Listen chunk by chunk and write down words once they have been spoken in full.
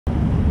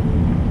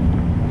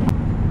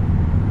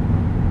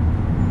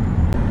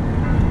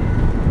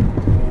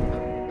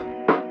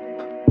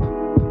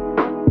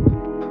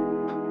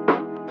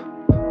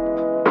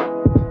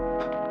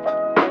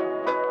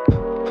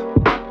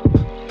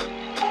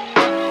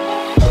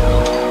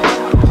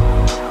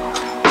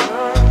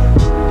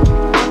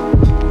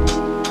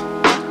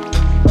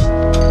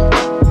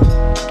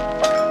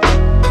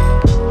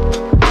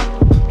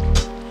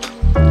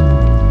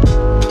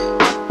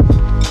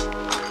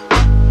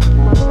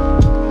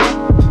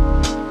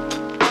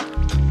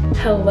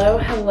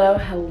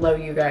Hello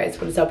you guys.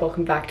 What is up?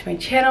 Welcome back to my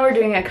channel. We're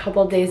doing a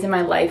couple days in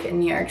my life in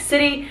New York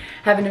City.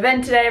 Have an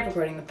event today, I'm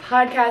recording the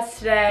podcast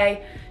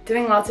today,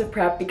 doing lots of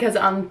prep because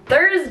on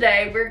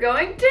Thursday we're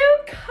going to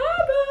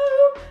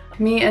Cabo.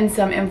 Me and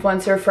some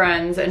influencer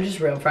friends and just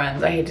real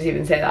friends, I hate to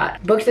even say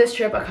that, booked this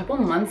trip a couple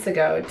months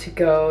ago to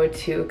go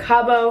to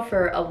Cabo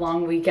for a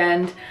long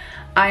weekend.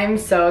 I am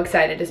so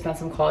excited to spend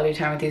some quality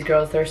time with these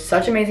girls. They're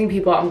such amazing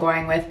people. I'm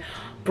going with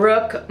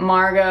Brooke,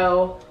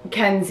 Margot,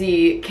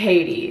 Kenzie,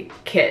 Katie,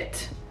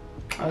 Kit.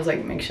 I was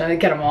like, make sure I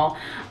get them all.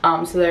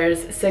 So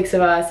there's 6 of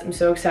us. I'm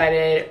so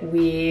excited.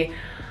 We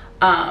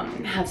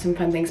have some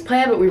fun things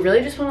planned, but we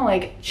really just want to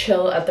like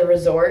chill at the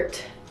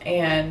resort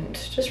and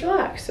just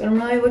relax. And I'm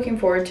really looking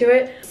forward to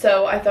it.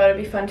 So I thought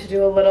it'd be fun to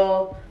do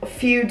a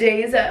few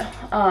days at,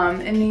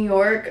 in New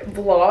York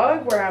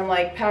vlog where I'm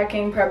like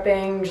packing,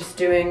 prepping, just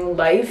doing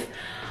life.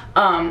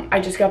 I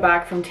just got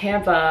back from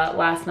Tampa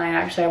last night.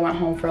 Actually, I went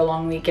home for a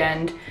long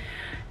weekend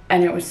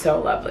and it was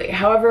so lovely.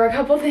 However, a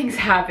couple things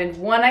happened.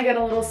 One, I got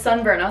a little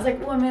sunburn. I was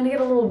like, oh, I'm gonna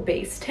get a little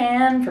base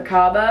tan for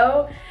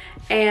Cabo.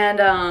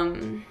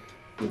 And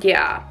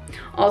yeah.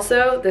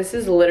 Also, this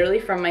is literally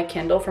from my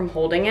Kindle from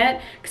holding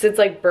it because it's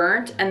like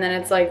burnt and then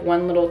it's like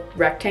one little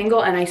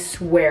rectangle and I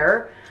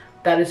swear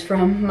that is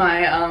from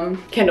my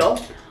Kindle.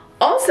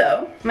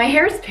 Also, my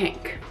hair is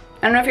pink.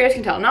 I don't know if you guys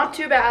can tell. Not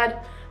too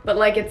bad, but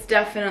like it's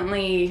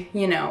definitely,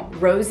 you know,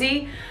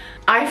 rosy.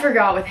 I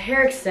forgot with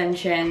hair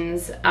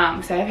extensions,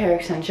 because I have hair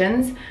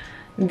extensions,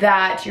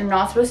 that you're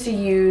not supposed to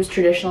use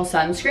traditional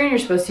sunscreen. You're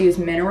supposed to use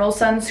mineral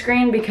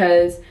sunscreen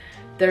because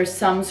there's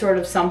some sort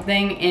of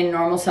something in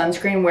normal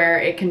sunscreen where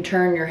it can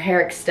turn your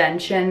hair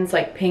extensions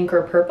like pink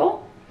or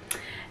purple.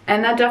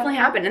 And that definitely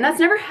happened. And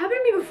that's never happened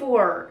to me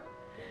before.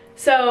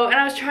 So, and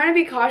I was trying to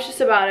be cautious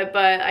about it,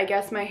 but I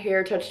guess my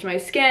hair touched my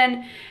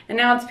skin and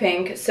now it's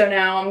pink. So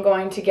now I'm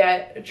going to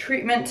get a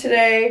treatment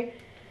today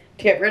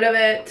to get rid of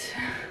it.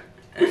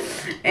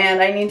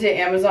 And I need to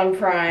Amazon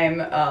Prime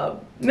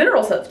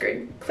mineral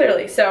sunscreen,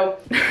 clearly. So,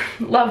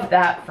 love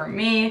that for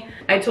me.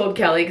 I told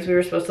Kelly, because we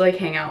were supposed to like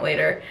hang out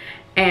later,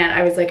 and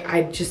I was like,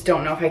 I just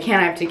don't know if I can.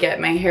 I have to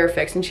get my hair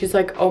fixed. And she's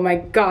like, oh my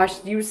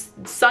gosh, use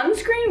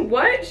sunscreen?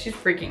 What? She's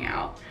freaking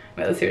out.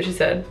 Wait, let's see what she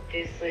said.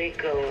 Seriously,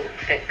 go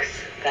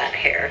fix that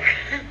hair.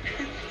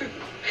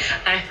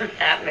 I'm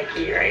at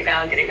Mickey right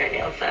now getting my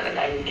nails done and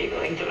I'm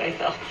giggling to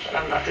myself that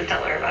I'm about to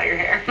tell her about your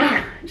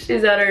hair.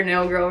 She's at her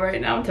nail girl right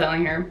now, I'm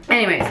telling her.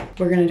 Anyways,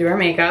 we're gonna do our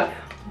makeup.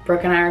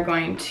 Brooke and I are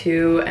going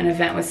to an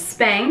event with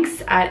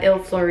Spanx at Il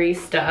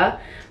Florista.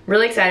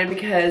 Really excited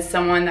because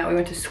someone that we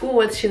went to school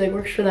with, she like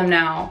works for them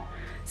now.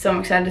 So I'm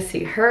excited to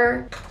see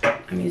her.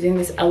 I'm using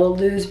this Ella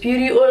Luz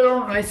beauty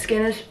oil. My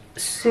skin is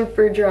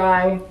super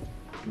dry.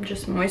 I'm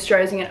just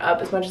moisturizing it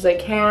up as much as I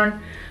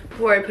can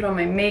before I put on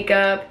my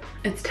makeup.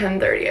 It's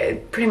 10:30. I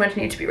pretty much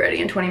need to be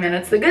ready in 20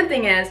 minutes. The good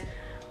thing is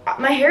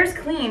my hair is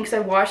clean because I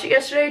washed it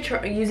yesterday I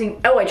tried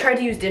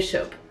to use dish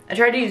soap. I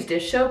tried to use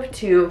dish soap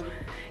to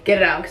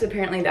get it out because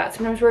apparently that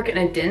sometimes works and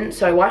it didn't.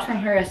 So I washed my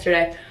hair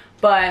yesterday,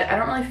 but I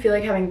don't really feel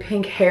like having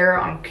pink hair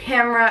on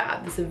camera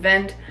at this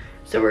event.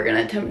 So we're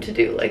gonna attempt to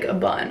do like a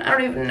bun. I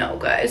don't even know,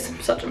 guys. I'm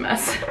such a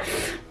mess.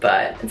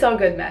 But it's all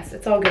good mess.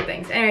 It's all good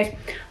things. Anyways,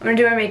 I'm gonna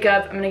do my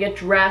makeup. I'm gonna get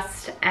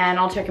dressed and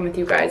I'll check in with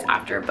you guys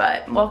after.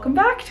 But welcome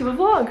back to a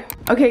vlog.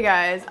 Okay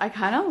guys, I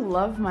kind of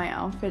love my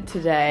outfit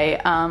today.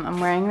 I'm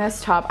wearing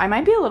this top. I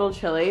might be a little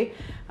chilly.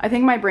 I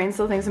think my brain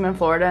still thinks I'm in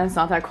Florida and it's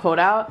not that cold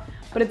out.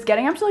 But it's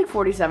getting up to like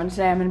 47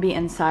 today. I'm gonna be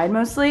inside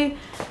mostly.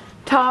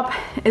 Top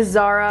is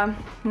Zara.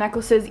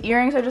 Necklaces,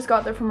 earrings I just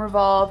got there from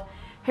Revolve.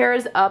 Hair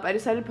is up. I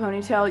decided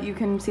ponytail. You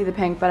can see the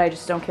pink, but I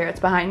just don't care. It's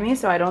behind me,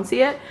 so I don't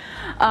see it.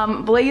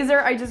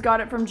 Blazer, I just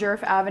got it from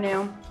Jerf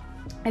Avenue.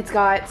 It's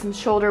got some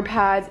shoulder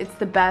pads. It's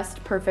the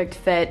best perfect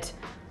fit.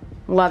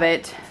 Love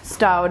it.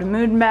 Styled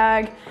mood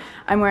bag.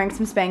 I'm wearing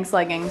some Spanx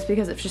leggings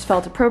because it just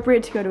felt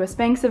appropriate to go to a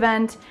Spanx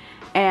event.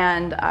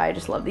 And I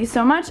just love these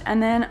so much.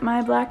 And then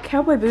my black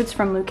cowboy boots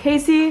from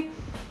Lucchese.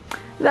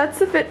 That's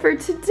the fit for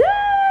today.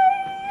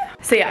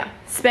 So yeah,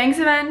 Spanx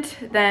event,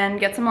 then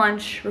get some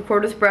lunch,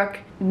 record with Brooke.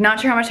 Not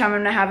sure how much time I'm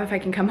gonna have if I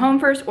can come home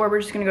first, or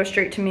we're just gonna go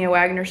straight to Mia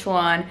Wagner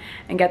salon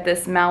and get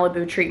this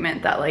Malibu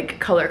treatment that like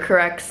color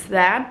corrects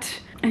that.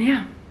 And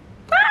yeah,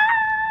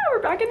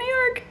 we're back in New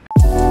York.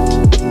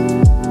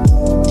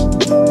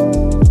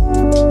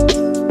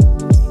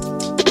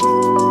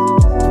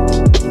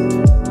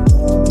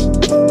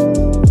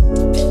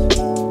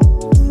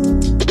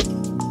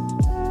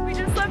 We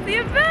just left the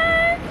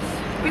event.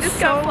 We just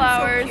got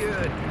flowers. So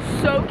cute.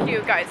 So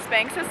cute, guys.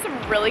 Spanx has some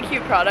really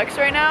cute products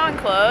right now and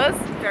clothes.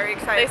 Very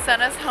excited. They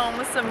sent us home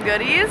with some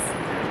goodies.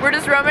 We're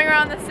just roaming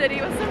around the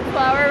city with some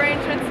flower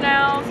arrangements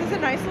now. This is a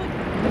nice look.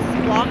 This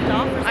is blocked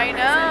off. I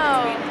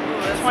know.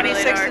 Between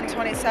 26th and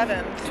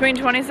 27th. Between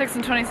 26th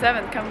and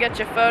 27th. Come get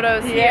your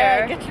photos here.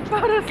 Yeah, get your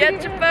photos here.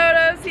 Get your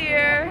photos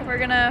here. We're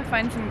gonna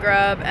find some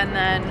grub and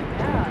then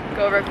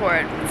go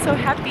record. So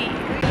happy.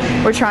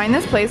 We're trying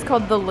this place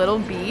called The Little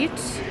Beat.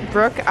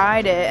 Brooke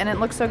eyed it and it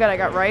looks so good. I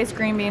got rice,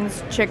 green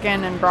beans,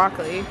 chicken, and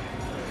broccoli.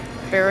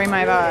 Very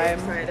my vibe.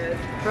 Excited.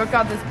 Brooke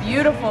got this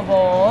beautiful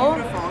bowl.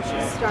 Beautiful.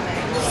 She's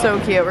stunning. So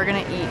cute. We're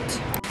gonna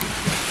eat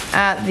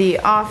at the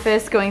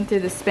office, going through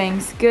the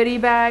Spanx goodie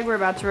bag. We're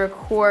about to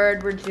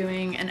record. We're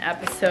doing an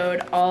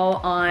episode all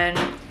on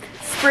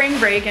spring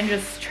break and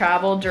just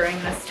travel during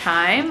this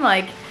time,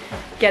 like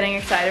getting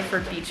excited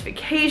for beach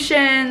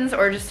vacations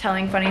or just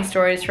telling funny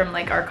stories from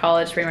like our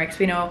college spring breaks.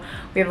 We know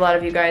we have a lot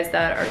of you guys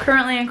that are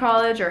currently in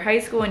college or high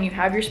school and you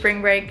have your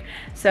spring break,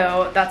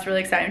 so that's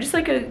really exciting. Just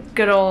like a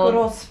good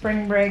old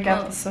spring break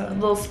episode.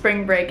 Little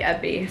spring break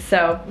epi.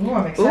 So Ooh,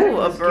 I'm excited. a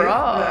for this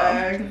bra. gift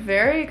bag.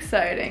 Very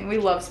exciting. We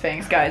love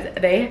Spanx, guys.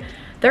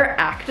 Their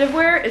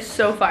activewear is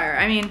so fire.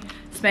 I mean,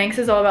 Spanx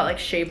is all about like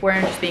shapewear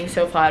and just being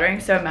so flattering,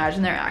 so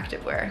imagine their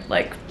activewear.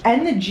 Like,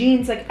 and the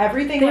jeans, like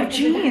everything, they like have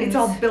jeans. it's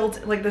all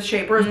built, like the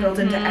shapewear is built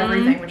into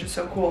everything, which is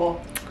so cool.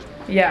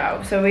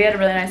 Yeah, so we had a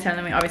really nice time.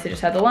 Then we obviously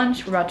just had the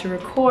lunch. We're about to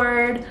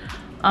record.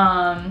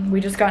 We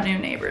just got new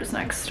neighbors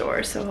next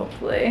door, so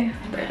hopefully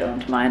they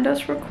don't mind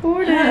us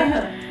recording.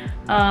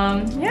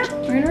 Yeah,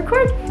 we're gonna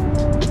record.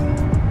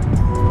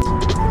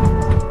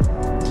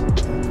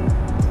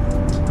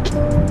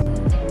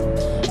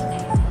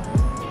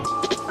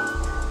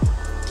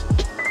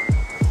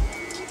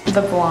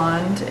 The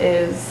blonde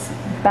is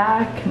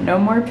back, no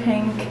more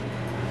pink.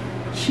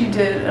 She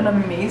did an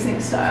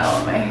amazing style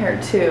on my hair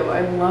too.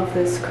 I love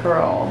this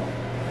curl.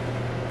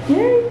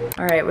 Yay!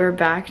 All right, we're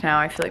back now.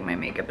 I feel like my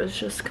makeup is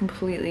just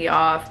completely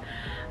off.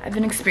 I've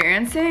been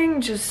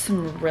experiencing just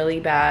some really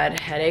bad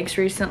headaches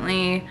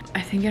recently. I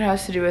think it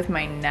has to do with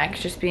my neck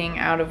just being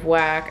out of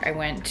whack. I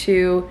went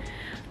to,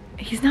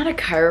 he's not a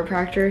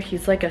chiropractor,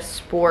 he's like a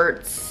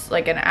sports,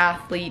 like an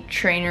athlete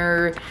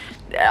trainer,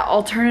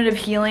 alternative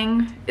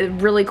healing, a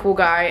really cool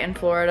guy in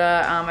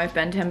Florida. I've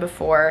been to him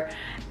before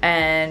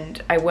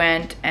and I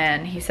went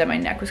and he said my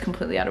neck was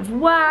completely out of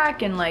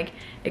whack and like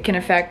it can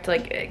affect,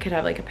 like it could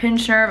have like a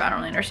pinched nerve. I don't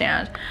really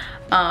understand.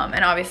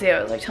 And obviously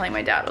I was like telling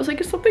my dad, I was like,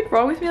 is something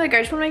wrong with me? Like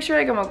I just want to make sure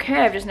like I'm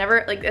okay. I've just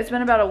never, like it's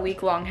been about a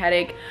week-long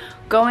headache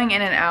going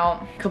in and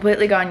out,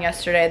 completely gone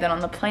yesterday. Then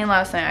on the plane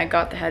last night I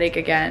got the headache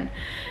again.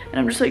 And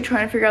I'm just like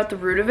trying to figure out the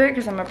root of it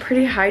because I'm a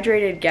pretty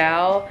hydrated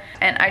gal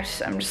and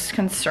I'm just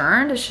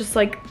concerned. It's just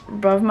like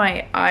above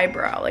my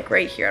eyebrow, like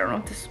right here. I don't know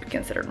if this would be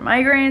considered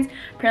migraines.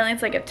 Apparently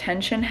it's like a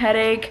tension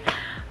headache.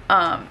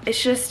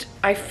 It's just,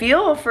 I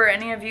feel for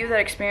any of you that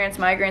experience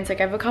migraines.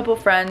 Like I have a couple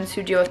friends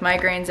who deal with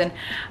migraines and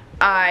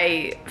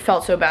I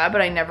felt so bad,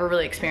 but I never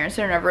really experienced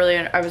it.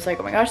 I was like,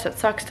 oh my gosh, that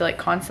sucks to like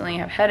constantly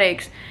have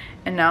headaches.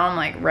 And now I'm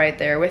like right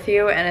there with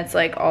you. And it's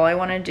like, all I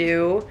want to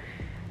do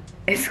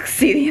is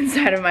see the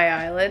inside of my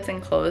eyelids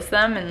and close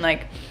them, and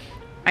like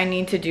I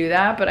need to do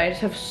that, but I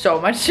just have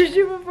so much to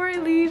do before I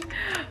leave.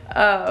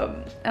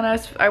 And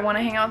I want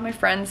to hang out with my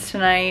friends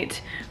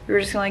tonight. We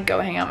were just gonna like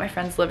go hang out in my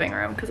friend's living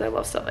room because I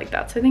love stuff like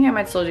that, so I think I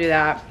might still do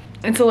that.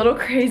 It's a little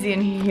crazy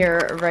in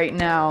here right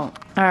now.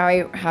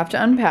 I have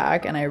to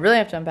unpack, and I really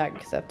have to unpack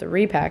because I have to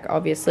repack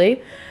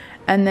obviously.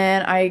 And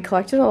then I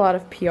collected a lot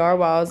of PR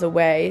while I was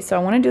away. So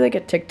I want to do like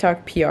a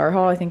TikTok PR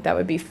haul. I think that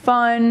would be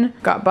fun.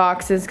 Got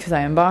boxes because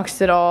I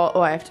unboxed it all.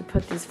 Oh, I have to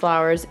put these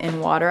flowers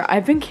in water.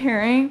 I've been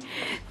carrying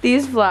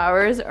these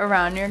flowers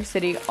around New York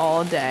City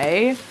all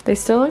day. They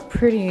still look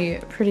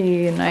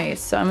pretty nice.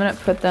 So I'm going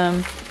to put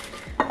them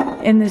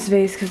in this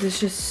vase because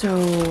it's just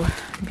so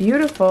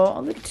beautiful.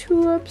 All the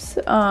tulips.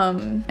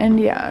 And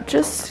yeah,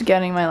 just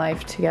getting my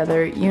life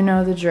together. You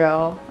know the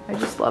drill. I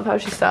just love how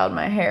she styled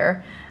my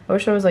hair. I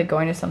wish I was like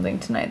going to something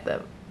tonight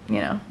that, you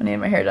know, I need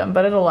my hair done,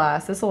 but it'll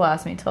last. This will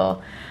last me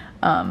till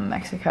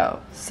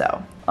Mexico.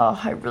 So,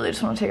 oh, I really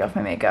just want to take off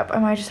my makeup. I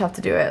might just have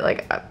to do it.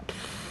 Like,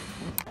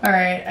 all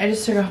right, I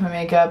just took off my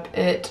makeup.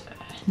 It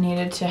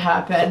needed to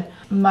happen.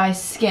 My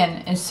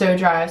skin is so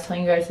dry. I was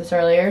telling you guys this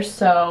earlier,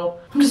 so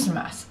I'm just a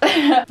mess.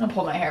 I'll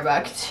pull my hair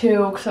back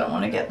too because I don't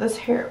want to get this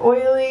hair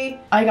oily.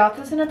 I got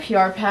this in a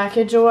PR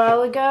package a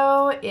while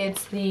ago.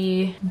 It's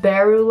the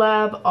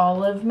Berulab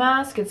Olive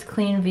Mask. It's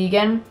clean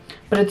vegan,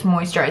 but it's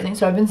moisturizing.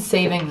 So I've been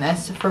saving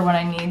this for when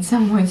I need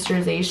some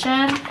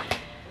moisturization,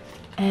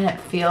 and it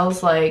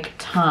feels like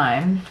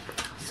time.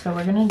 So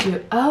we're gonna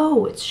do,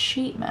 oh, it's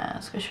sheet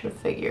mask. I should have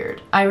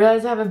figured. I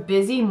realized I have a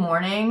busy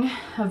morning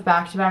of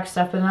back-to-back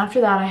stuff, but then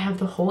after that I have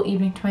the whole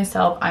evening to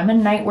myself. I'm a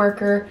night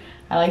worker.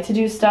 I like to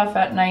do stuff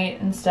at night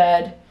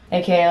instead,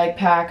 aka like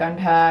pack,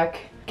 unpack,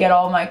 get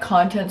all my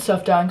content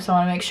stuff done because I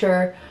want to make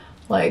sure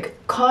like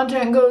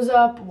content goes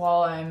up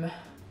while I'm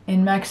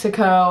in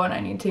Mexico, and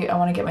I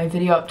want to get my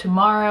video up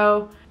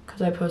tomorrow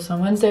because I post on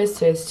Wednesdays.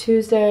 Today's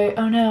Tuesday.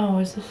 Oh no,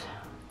 is this?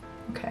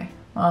 Okay,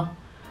 well,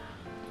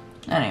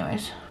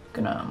 anyways.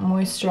 Gonna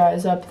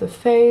moisturize up the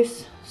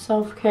face,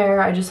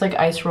 self-care. I just like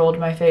ice rolled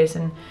my face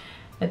and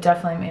it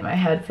definitely made my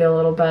head feel a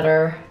little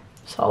better.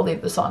 So I'll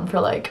leave this on for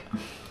like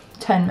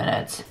 10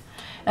 minutes.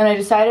 And I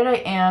decided I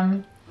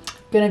am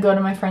gonna go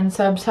to my friend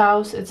Seb's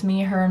house. It's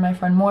me, her, and my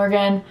friend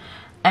Morgan.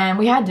 And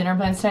we had dinner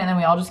plans tonight and then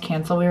we all just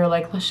canceled. We were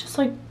like, let's just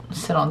like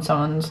sit on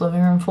someone's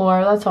living room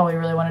floor. That's all we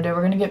really want to do.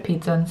 We're gonna get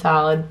pizza and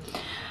salad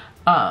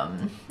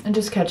and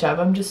just catch up.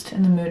 I'm just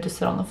in the mood to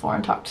sit on the floor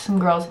and talk to some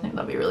girls. I think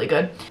that'll be really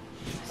good.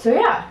 So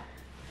yeah,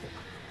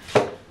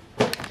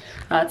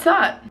 that's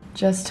that.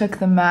 Just took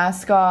the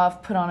mask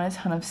off, put on a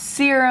ton of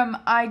serum,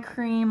 eye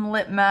cream,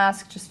 lip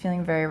mask, just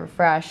feeling very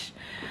refreshed.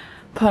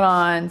 Put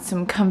on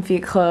some comfy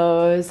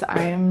clothes.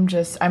 I'm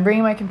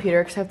bringing my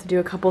computer because I have to do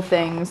a couple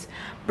things.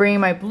 Bringing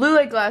my blue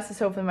light glasses,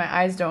 so hopefully my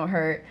eyes don't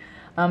hurt.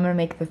 I'm gonna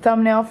make the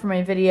thumbnail for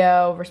my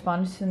video,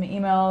 respond to some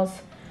emails.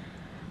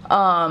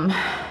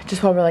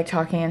 Just while we're like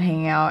talking and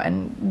hanging out.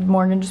 And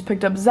Morgan just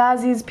picked up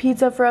Zazzy's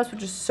pizza for us,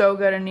 which is so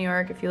good in New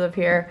York if you live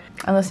here.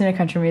 I'm listening to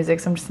country music,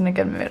 so I'm just in a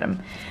good mood.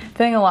 I'm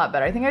feeling a lot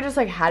better. I think I just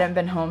like hadn't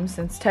been home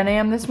since 10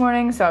 a.m. this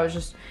morning, so I was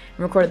just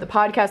recorded the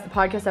podcast. The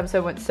podcast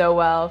episode went so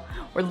well.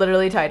 We're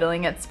literally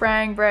titling it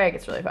Sprang Break.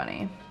 It's really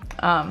funny.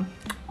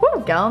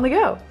 Woo, gallon to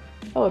go.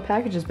 Oh, a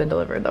package has been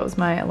delivered. That was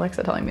my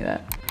Alexa telling me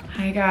that.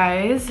 Hi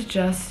guys,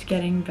 just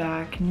getting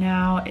back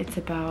now. It's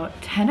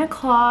about 10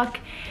 o'clock.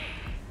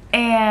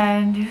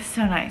 And it was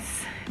so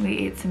nice. We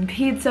ate some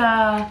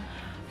pizza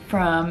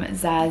from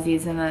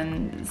Zazzy's, and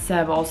then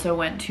Seb also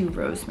went to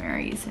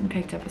Rosemary's and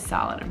picked up a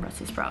salad and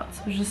Brussels sprouts.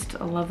 It was just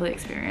a lovely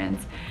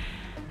experience.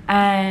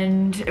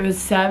 And it was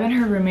Seb and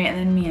her roommate and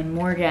then me and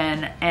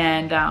Morgan,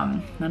 and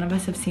none of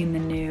us have seen the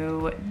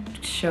new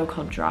show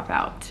called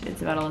Dropout.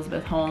 It's about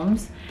Elizabeth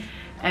Holmes,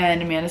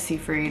 and Amanda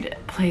Seyfried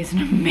plays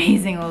an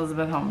amazing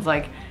Elizabeth Holmes,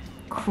 like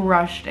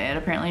crushed it.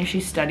 Apparently she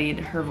studied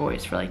her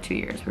voice for like 2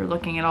 years. We were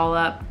looking it all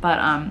up, but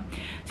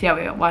so yeah,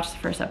 we watched the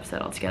first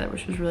episode all together,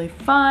 which was really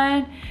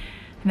fun.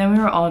 And then we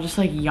were all just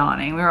like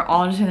yawning. We were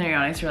all just in there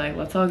yawning, so we're like,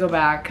 let's all go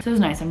back. So it was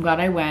nice. I'm glad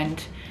I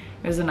went.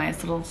 It was a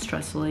nice little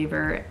stress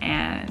reliever,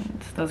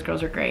 and those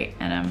girls are great,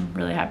 and I'm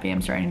really happy.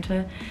 I'm starting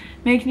to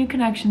make new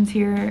connections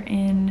here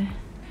in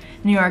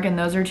New York, and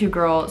those are two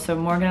girls. So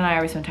Morgan and I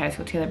always went to high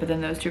school together, but then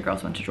those two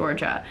girls went to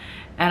Georgia,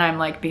 and I'm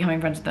like becoming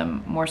friends with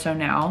them more so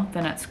now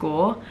than at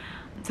school.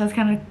 So that's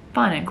kind of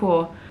fun and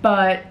cool.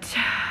 But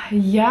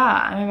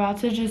yeah, I'm about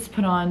to just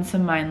put on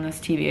some mindless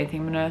TV. I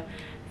think I'm gonna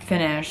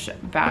finish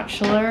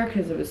Bachelor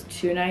because it was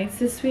 2 nights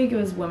this week. It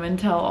was Women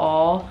Tell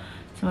All.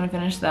 So I'm gonna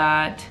finish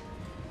that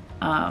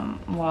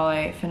while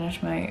I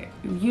finish my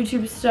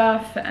YouTube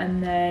stuff,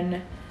 and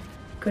then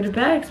go to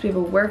bed because we have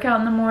a workout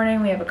in the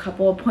morning. We have a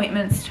couple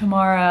appointments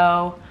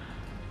tomorrow.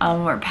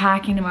 We're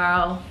packing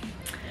tomorrow.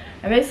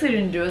 I basically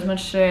didn't do as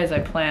much today as I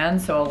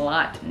planned, so a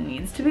lot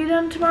needs to be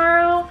done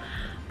tomorrow.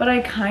 But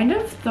I kind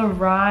of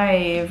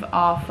thrive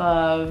off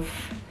of,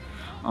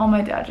 oh,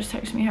 my dad just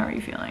texted me, how are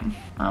you feeling?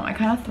 I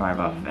kind of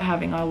thrive off of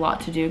having a lot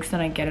to do because then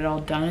I get it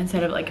all done,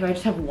 instead of like, if I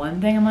just have one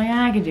thing, I'm like,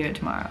 I could do it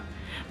tomorrow.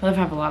 But if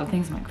I have a lot of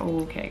things, I'm like, oh,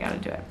 okay, I gotta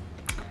do it.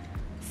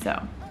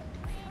 So,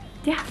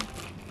 yeah.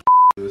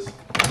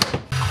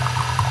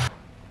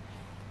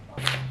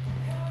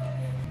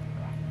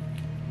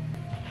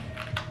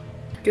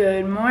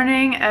 Good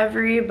morning,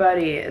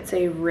 everybody. It's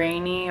a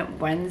rainy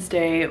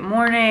Wednesday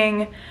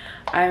morning.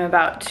 I'm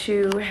about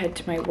to head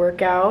to my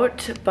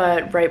workout,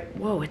 but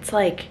whoa, it's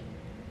like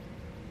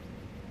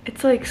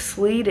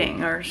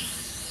sleeting or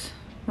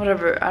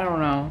whatever, I don't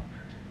know.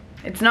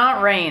 It's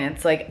not rain,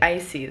 it's like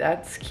icy.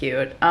 That's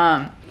cute.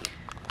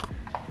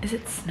 Is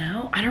it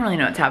snow? I don't really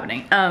know what's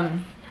happening.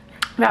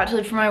 About to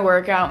leave for my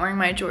workout. I'm wearing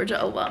my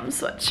Georgia alum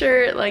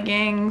sweatshirt,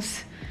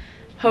 leggings,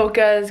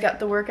 Hoka's, got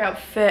the workout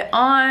fit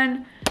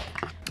on.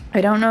 I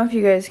don't know if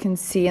you guys can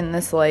see in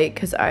this light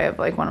because I have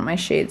like one of my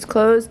shades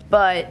closed,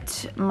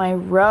 but my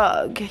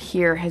rug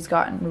here has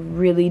gotten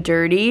really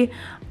dirty.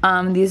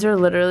 These are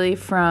literally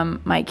from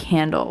my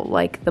candle,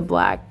 like the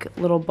black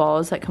little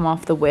balls that come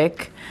off the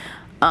wick.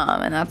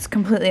 And that's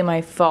completely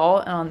my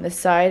fault. And on this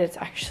side, it's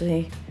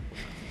actually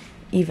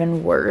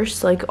even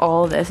worse. Like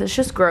all of this, it's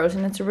just gross,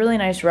 and it's a really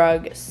nice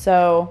rug.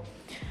 So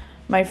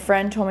my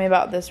friend told me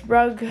about this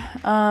rug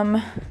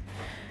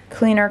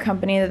cleaner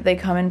company that they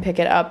come and pick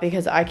it up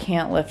because I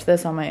can't lift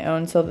this on my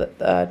own. So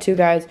the two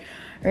guys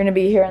are gonna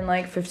be here in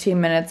like 15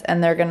 minutes,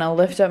 and they're gonna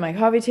lift up my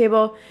coffee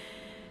table,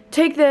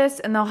 take this,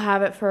 and they'll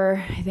have it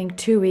for I think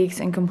 2 weeks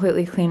and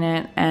completely clean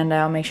it, and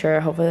I'll make sure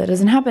hopefully that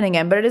doesn't happen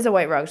again. But it is a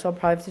white rug, so I'll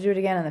probably have to do it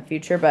again in the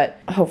future, but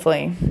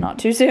hopefully not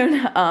too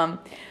soon.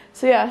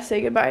 So yeah,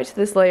 say goodbye to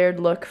this layered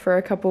look for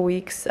a couple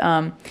weeks.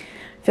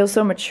 Feel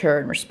so mature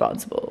and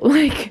responsible,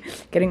 like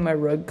getting my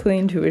rug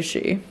cleaned. Who is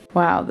she?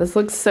 Wow, this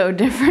looks so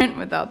different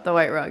without the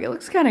white rug. It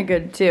looks kind of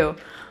good too.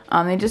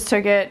 They just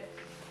took it.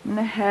 I'm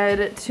gonna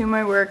head to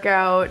my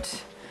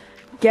workout,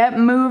 get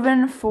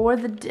moving for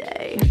the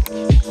day.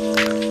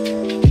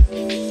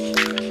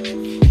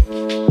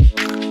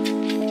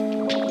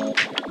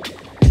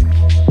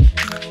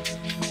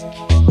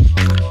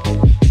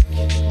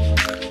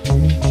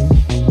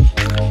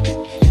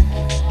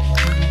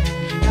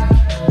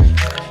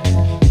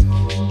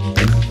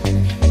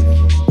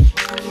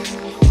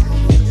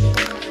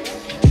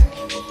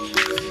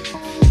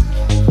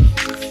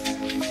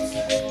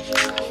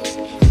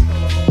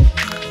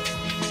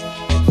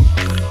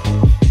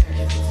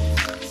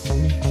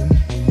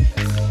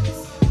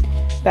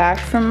 Back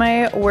from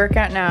my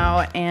workout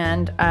now,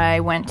 and I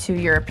went to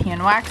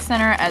European Wax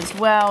Center as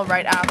well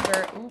right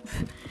after,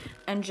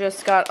 and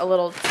just got a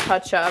little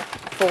touch up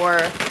for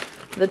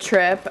the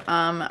trip.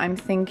 I'm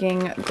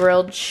thinking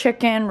grilled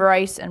chicken,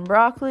 rice, and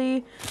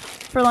broccoli.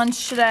 for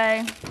lunch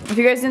today. If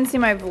you guys didn't see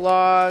my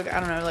vlog, I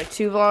don't know, like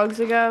 2 vlogs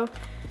ago,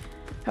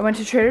 I went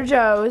to Trader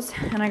Joe's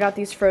and I got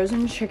these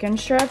frozen chicken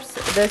strips.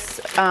 This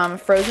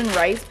frozen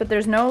rice, but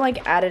there's no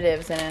like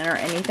additives in it or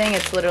anything.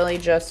 It's literally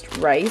just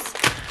rice.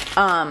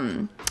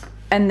 And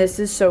this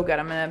is so good.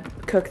 I'm gonna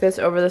cook this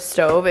over the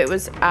stove. It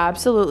was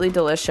absolutely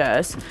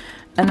delicious.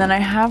 And then I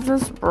have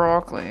this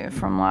broccoli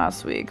from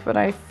last week, but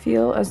I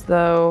feel as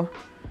though,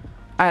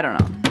 I don't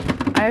know.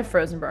 I have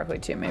frozen broccoli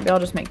too. Maybe I'll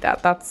just make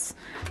that.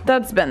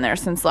 That's been there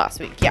since last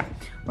week. Yeah,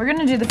 we're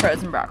gonna do the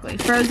frozen broccoli.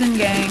 Frozen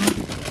gang.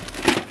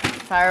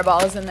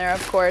 Fireball is in there,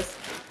 of course.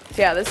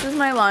 So yeah, this is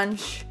my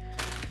lunch,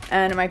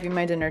 and it might be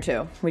my dinner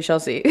too. We shall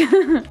see.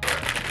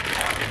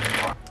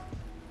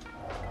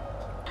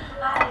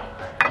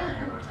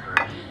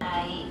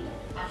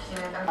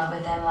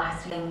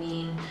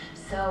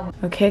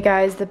 Okay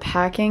guys, the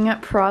packing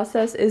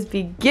process is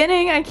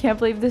beginning. I can't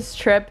believe this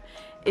trip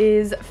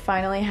is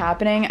finally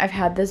happening. I've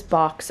had this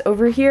box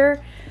over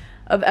here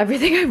of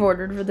everything I've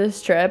ordered for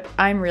this trip.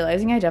 I'm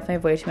realizing I definitely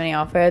have way too many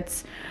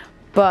outfits,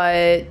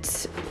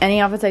 but any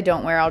outfits I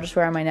don't wear, I'll just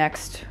wear on my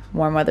next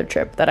warm weather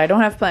trip that I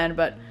don't have planned,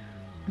 but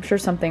I'm sure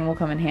something will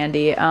come in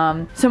handy. So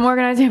I'm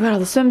organizing about all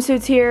the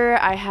swimsuits here.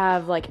 I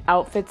have like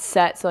outfits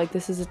set, so like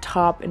this is a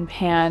top and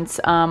pants.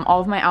 All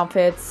of my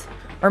outfits,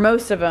 or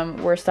most of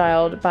them, were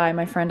styled by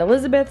my friend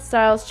Elizabeth,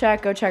 Styles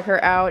Check. Go check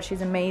her out,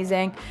 she's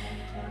amazing.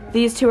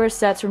 These 2 are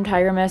sets from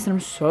Tiger Mist, and I'm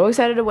so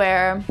excited to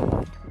wear.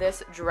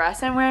 This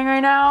dress I'm wearing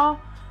right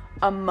now,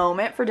 a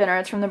moment for dinner.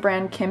 It's from the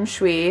brand Kim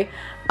Shui.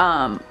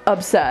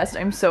 Obsessed.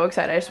 I'm so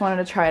excited. I just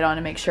wanted to try it on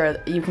and make sure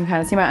that you can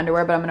kind of see my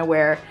underwear, but I'm gonna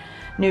wear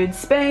nude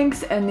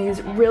Spanx and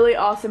these really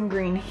awesome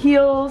green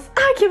heels.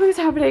 I can't believe it's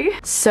happening.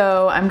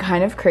 So I'm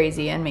kind of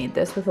crazy and made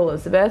this with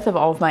Elizabeth of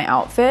all of my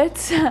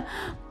outfits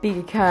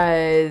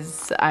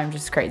because I'm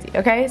just crazy,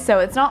 okay? So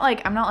it's not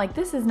like, I'm not like,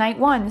 this is night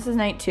 1, this is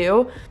night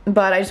 2,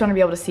 but I just want to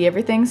be able to see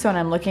everything. So when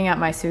I'm looking at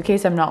my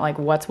suitcase, I'm not like,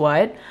 what's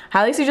what?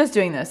 Highly suggest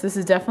doing this. This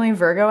is definitely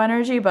Virgo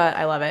energy, but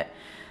I love it.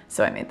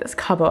 So I made this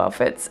cabo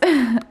outfits.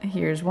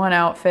 Here's one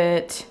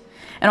outfit.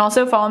 And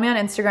also follow me on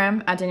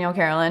Instagram at Danielle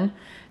Carolyn,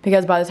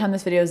 because by the time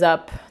this video is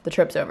up, the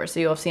trip's over. So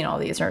you'll have seen all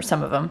these, or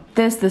some of them.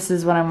 This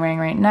is what I'm wearing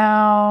right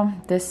now.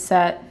 This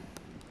set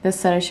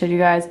I showed you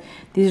guys.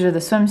 These are the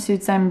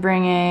swimsuits I'm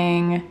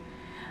bringing.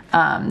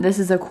 This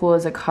is a cool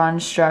as a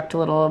construct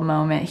little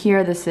moment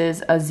here. This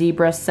is a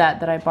zebra set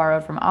that I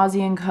borrowed from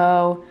Aussie &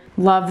 Co.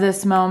 Love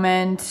this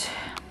moment.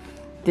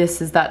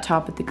 This is that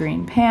top with the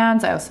green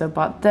pants. I also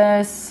bought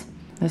this.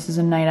 This is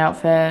a night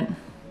outfit.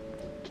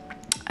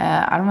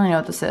 I don't really know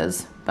what this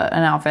is, but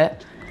an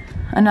outfit.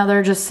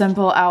 Another just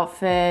simple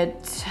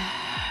outfit,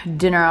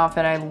 dinner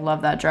outfit. I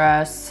love that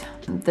dress.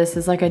 This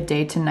is like a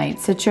day to night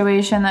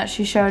situation that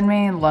she showed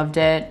me. Loved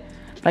it,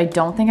 but I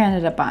don't think I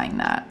ended up buying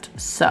that.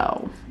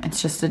 So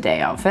it's just a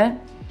day outfit.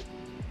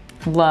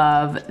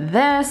 Love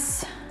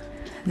this.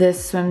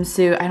 This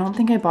swimsuit, I don't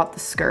think I bought the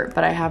skirt,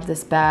 but I have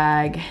this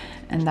bag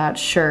and that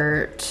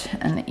shirt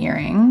and the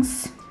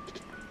earrings.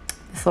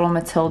 This little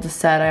Matilda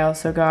set I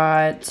also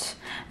got.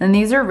 And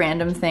these are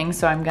random things,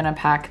 so I'm gonna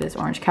pack this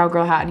orange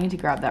cowgirl hat. I need to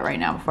grab that right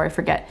now before I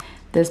forget.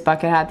 This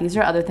bucket hat. These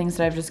are other things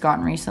that I've just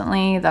gotten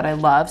recently that I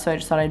love, so I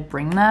just thought I'd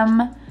bring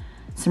them.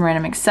 Some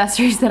random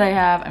accessories that I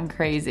have. I'm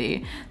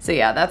crazy. So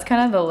yeah, that's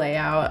kind of the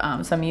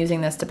layout. So I'm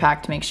using this to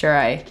pack to make sure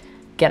I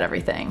get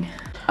everything.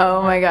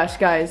 Oh my gosh,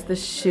 guys, the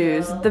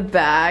shoes, the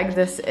bag,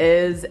 this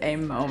is a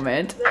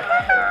moment.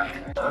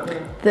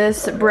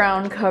 This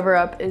brown cover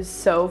up is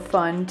so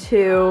fun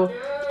too.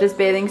 This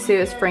bathing suit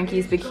is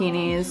Frankie's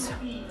Bikinis.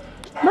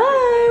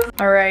 Love.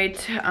 All right,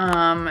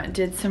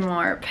 did some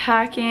more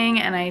packing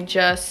and I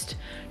just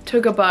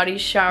took a body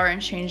shower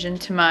and changed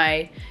into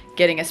my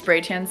getting a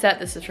spray tan set.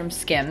 This is from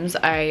Skims.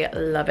 I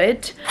love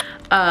it.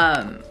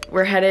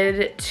 We're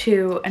headed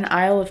to an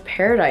Isle of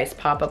Paradise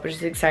pop-up, which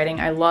is exciting.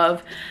 I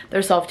love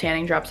their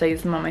self-tanning drops. I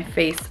use them on my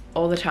face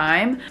all the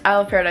time.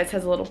 Isle of Paradise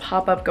has a little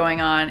pop-up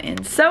going on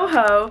in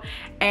Soho,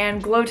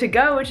 and Glow to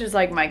Go, which is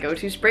like my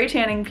go-to spray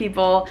tanning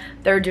people,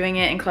 they're doing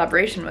it in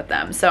collaboration with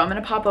them. So I'm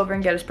gonna pop over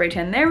and get a spray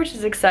tan there, which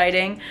is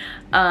exciting.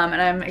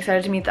 And I'm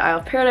excited to meet the Isle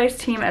of Paradise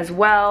team as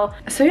well.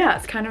 So yeah,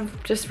 it's kind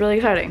of just really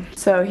exciting.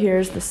 So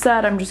here's the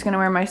set. I'm just gonna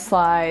wear my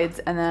slides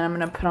and then I'm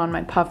gonna put on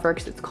my puffer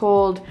because it's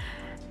cold.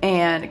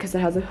 And because it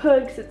has a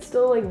hood, because it's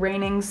still like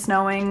raining,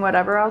 snowing,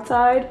 whatever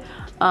outside.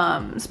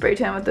 Spray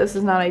tan with this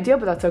is not ideal,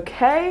 but that's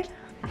okay.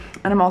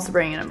 And I'm also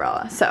bringing an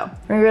umbrella. So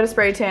we're gonna go to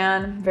spray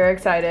tan, very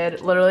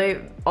excited. Literally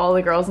all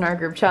the girls in our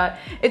group chat.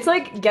 It's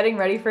like getting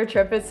ready for a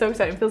trip. It's so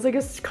exciting. It feels like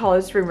a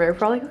college spring break.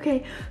 We're all like,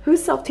 okay,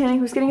 who's self-tanning?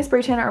 Who's getting a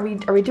spray tan? Are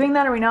we doing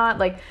that? Are we not?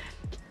 Like,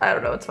 I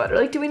don't know, it's fun. Or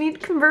like, do we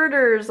need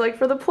converters? Like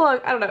for the plug?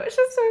 I don't know, it's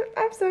just so,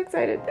 I'm so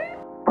excited.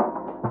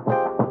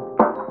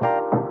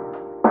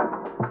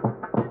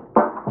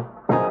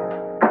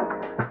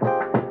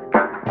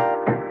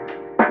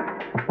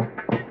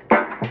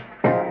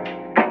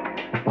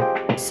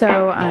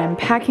 So I'm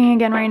packing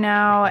again right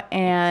now,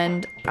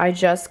 and I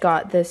just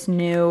got this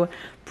new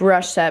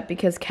brush set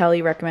because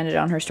Kelly recommended it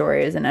on her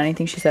stories, and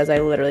anything she says I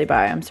literally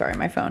buy. I'm sorry,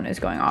 my phone is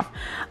going off.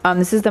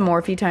 This is the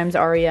Morphe x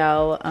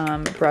Ariel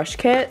brush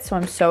kit, so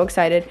I'm so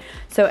excited.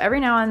 So every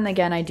now and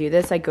again I do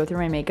this. I go through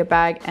my makeup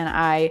bag and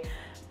I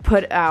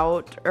put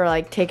out or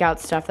like take out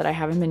stuff that I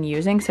haven't been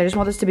using. So I just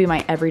want this to be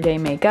my everyday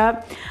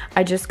makeup.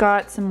 I just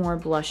got some more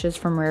blushes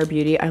from Rare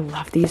Beauty. I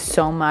love these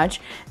so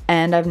much,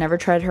 and I've never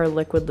tried her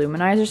liquid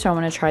luminizer, so I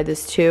want to try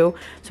this too.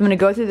 So I'm going to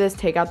go through this,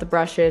 take out the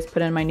brushes,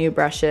 put in my new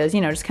brushes,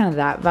 you know, just kind of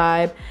that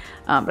vibe.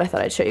 But I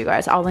thought I'd show you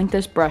guys. I'll link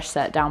this brush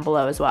set down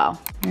below as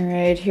well. All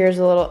right, here's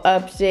a little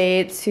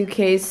update.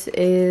 Suitcase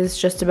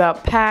is just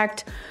about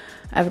packed.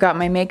 I've got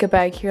my makeup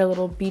bag here, a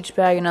little beach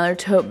bag, another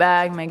tote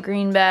bag, my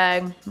green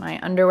bag, my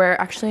underwear.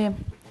 Actually, I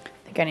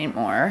think I need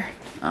more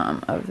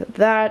of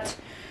that.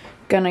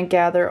 Gonna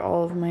gather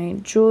all of my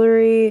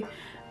jewelry.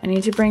 I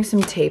need to bring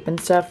some tape and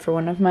stuff for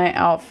one of my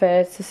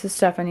outfits. This is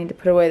stuff I need to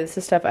put away. This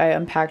is stuff I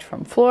unpacked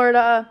from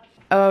Florida.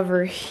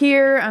 Over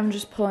here, I'm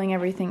just pulling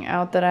everything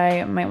out that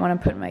I might want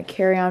to put in my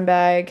carry-on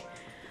bag.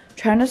 I'm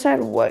trying to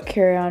decide what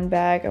carry-on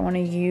bag I want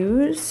to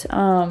use.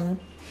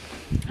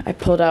 I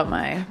pulled out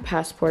my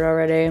passport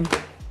already.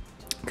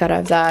 Gotta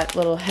have that,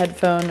 little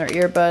headphone or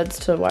earbuds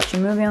to watch a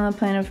movie on the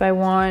plane if I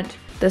want.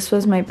 This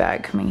was my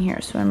bag coming here,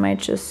 so I might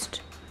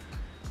just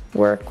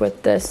work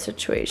with this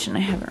situation. I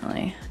haven't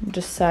really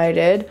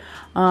decided.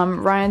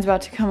 Ryan's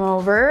about to come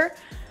over.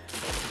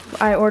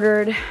 I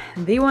ordered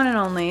the one and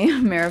only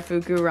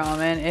Marafuku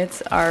ramen.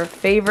 It's our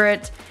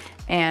favorite,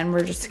 and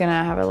we're just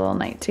gonna have a little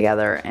night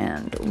together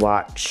and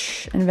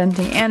watch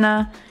Inventing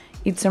Anna,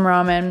 eat some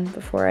ramen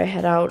before I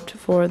head out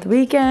for the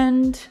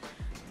weekend.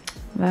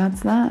 That's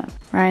that.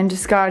 Ryan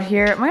just got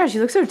here. Oh my gosh, you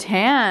look so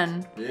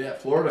tan. Yeah,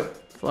 Florida.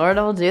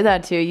 Florida will do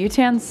that too. You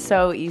tan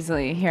so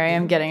easily. Here I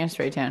am getting a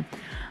straight tan.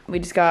 We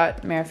just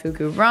got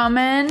Marafuku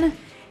ramen.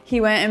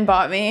 He went and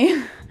bought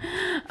me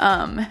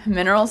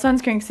mineral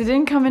sunscreen because it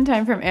didn't come in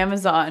time from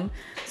Amazon.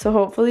 So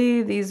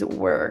hopefully these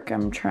work.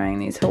 I'm trying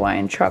these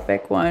Hawaiian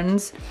Tropic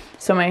ones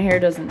so my hair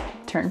doesn't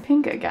turn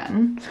pink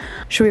again.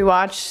 Should we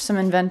watch some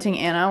Inventing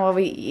Anna while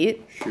we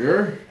eat?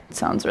 Sure.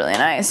 Sounds really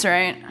nice,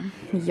 right?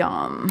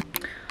 Yum.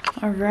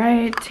 All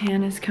right,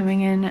 tan is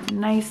coming in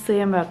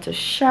nicely. I'm about to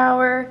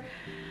shower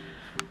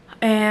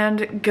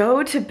and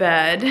go to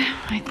bed.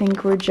 I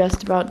think we're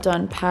just about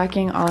done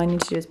packing. All I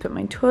need to do is put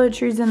my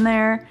toiletries in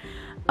there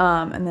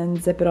and then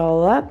zip it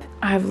all up.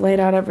 I've laid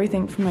out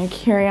everything for my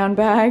carry-on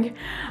bag.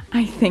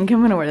 I think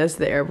I'm gonna wear this to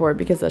the airport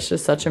because that's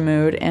just such a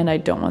mood, and I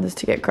don't want this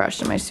to get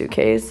crushed in my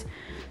suitcase.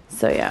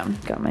 So yeah,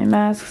 got my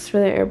masks for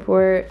the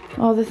airport,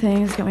 all the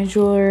things, got my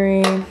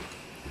jewelry,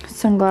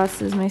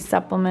 sunglasses, my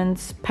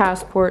supplements,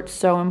 passport,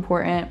 so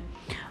important.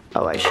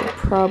 Oh, I should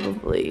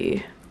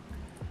probably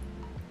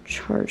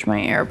charge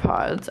my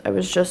AirPods. I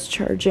was just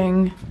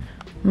charging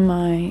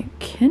my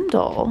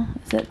Kindle.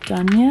 Is it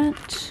done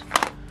yet?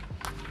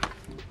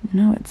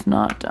 No, it's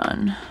not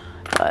done,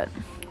 but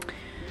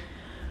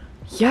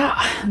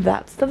yeah,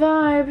 that's the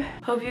vibe.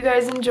 Hope you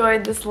guys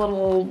enjoyed this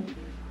little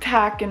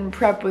pack and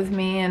prep with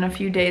me and a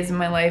few days of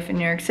my life in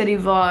New York City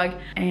vlog,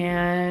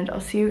 and I'll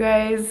see you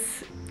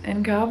guys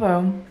in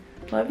Cabo.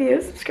 Love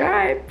you,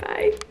 subscribe,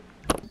 bye.